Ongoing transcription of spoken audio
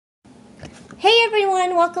Hey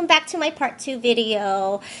everyone, welcome back to my part 2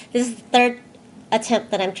 video. This is the third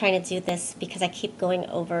attempt that I'm trying to do this because I keep going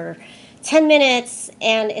over 10 minutes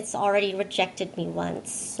and it's already rejected me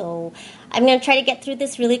once. So I'm going to try to get through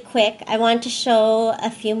this really quick. I want to show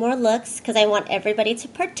a few more looks because I want everybody to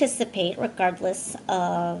participate regardless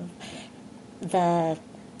of the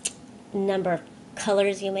number of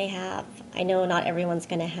colors you may have. I know not everyone's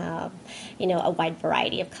going to have, a wide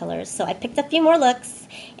variety of colors. So I picked a few more looks,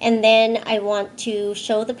 and then I want to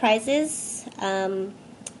show the prizes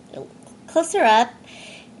closer up.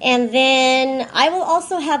 And then I will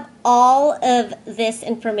also have all of this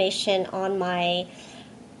information on my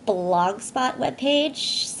Blogspot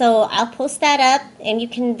webpage. So I'll post that up, and you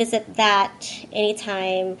can visit that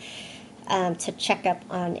anytime to check up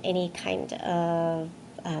on any kind of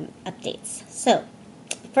updates. So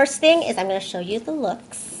first thing is I'm going to show you the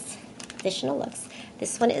looks, additional looks.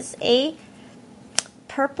 This one is a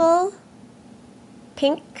purple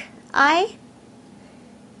pink eye,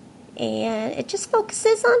 and it just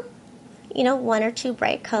focuses on, one or two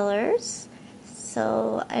bright colors.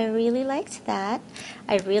 So I really liked that.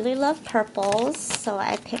 I really love purples, so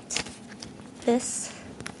I picked this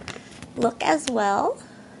look as well.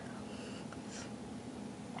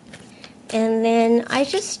 And then I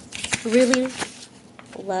just really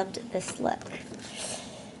loved this look.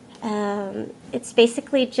 It's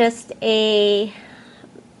basically just a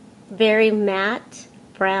very matte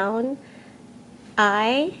brown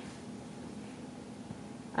eye.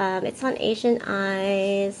 It's on Asian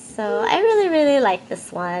eyes, so I really like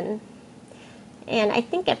this one. And I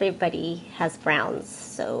think everybody has browns,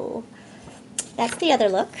 so that's the other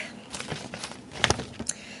look.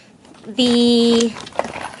 The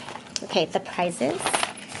prizes.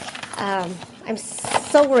 I'm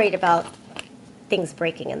so worried about things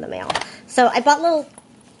breaking in the mail. So I bought little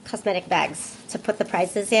cosmetic bags to put the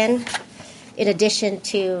prizes in addition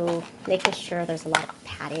to making sure there's a lot of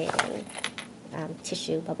padding and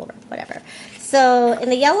tissue, bubble wrap, whatever. So in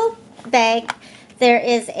the yellow bag, there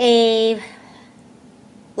is a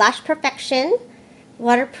Lash Perfection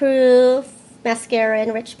Waterproof Mascara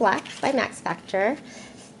in Rich Black by Max Factor,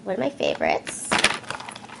 one of my favorites.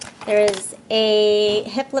 There is a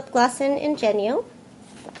Hip Lip Gloss in Ingenio.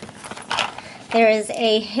 There is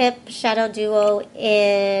a Hip Shadow Duo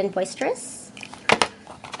in Boisterous.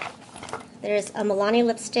 There's a Milani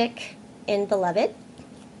lipstick in Beloved,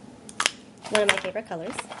 one of my favorite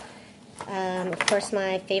colors. Of course,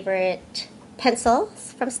 my favorite pencil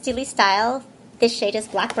from Steely Style. This shade is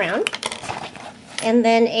Black Brown. And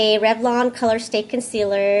then a Revlon Color Stay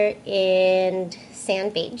Concealer in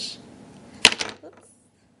Sand Beige.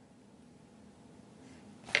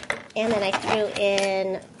 And then I threw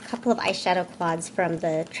in a couple of eyeshadow quads from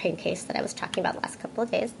the train case that I was talking about the last couple of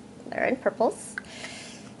days. They're in purples.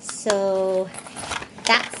 So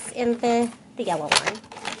that's in the yellow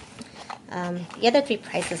one. The other three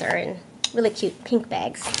prizes are in really cute pink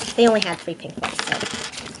bags. They only had 3 pink ones,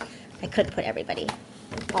 so I couldn't put everybody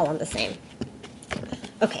all on the same.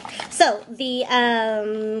 Okay, so the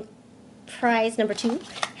prize number 2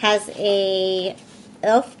 has a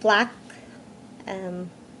e.l.f. Black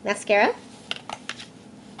mascara.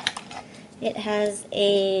 It has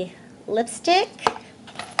a lipstick,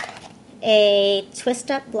 a twist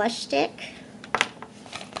up blush stick,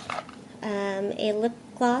 a lip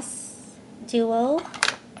gloss duo,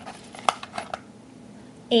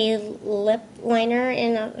 a lip liner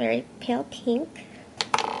in a very pale pink,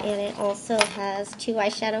 and it also has 2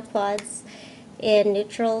 eyeshadow quads in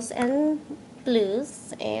neutrals and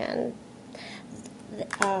blues, and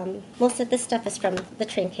most of this stuff is from the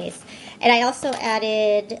train case. And I also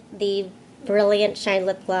added the Brilliant Shine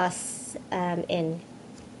Lip Gloss in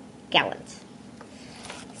Gallant.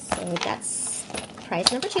 So that's prize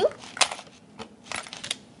number 2.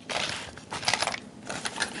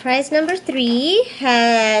 Prize number 3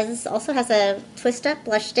 also has a twist up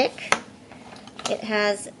blush stick. It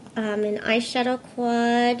has an eyeshadow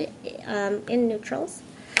quad in neutrals.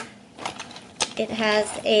 It has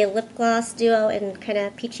a lip gloss duo in kind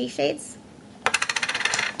of peachy shades,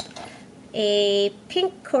 a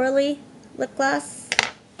pink corally lip gloss,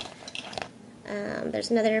 there's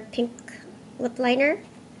another pink lip liner,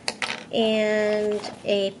 and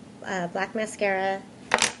a black mascara,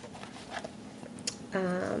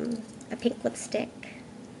 a pink lipstick.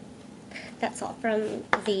 That's all from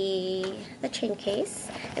the chain case.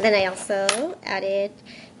 And then I also added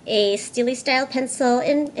a Steely Style pencil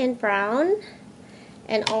in brown,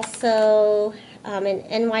 and also an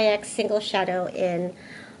NYX single shadow in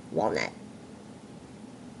walnut.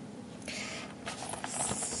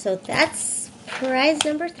 So that's prize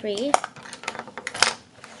number 3.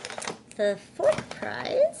 The fourth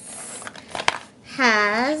prize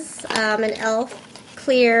has an e.l.f.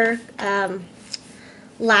 clear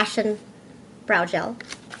lash and brow gel.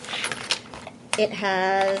 It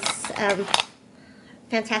has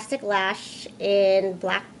Fantastic Lash in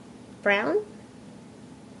black brown.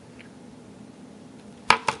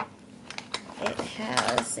 It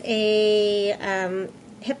has a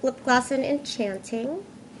hip lip gloss in Enchanting.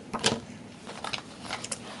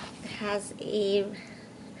 It has a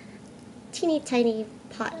teeny tiny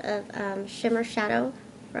pot of shimmer shadow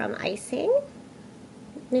from Icing,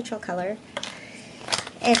 neutral color.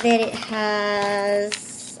 And then it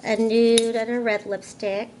has a nude and a red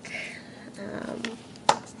lipstick.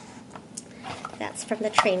 That's from the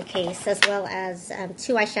Train case, as well as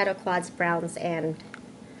 2 eyeshadow quads, browns and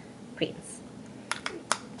greens.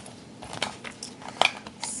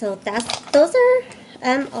 So those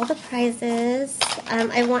are all the prizes.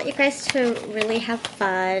 I want you guys to really have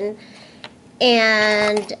fun.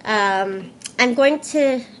 And I'm going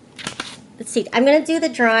to, I'm going to do the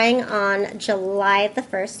drawing on July the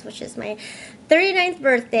 1st, which is my 39th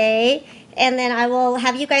birthday. And then I will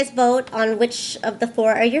have you guys vote on which of the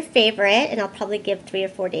 4 are your favorite. And I'll probably give 3 or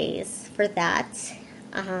 4 days for that.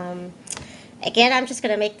 Again, I'm just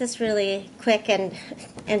going to make this really quick and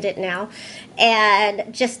end it now.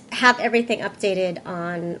 And just have everything updated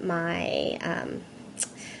on my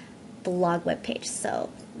blog webpage.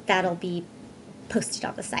 So that'll be posted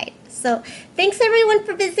on the site. So thanks everyone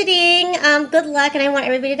for visiting. Good luck, and I want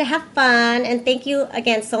everybody to have fun. And thank you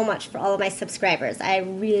again so much for all of my subscribers. I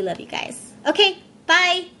really love you guys. Okay,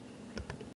 bye.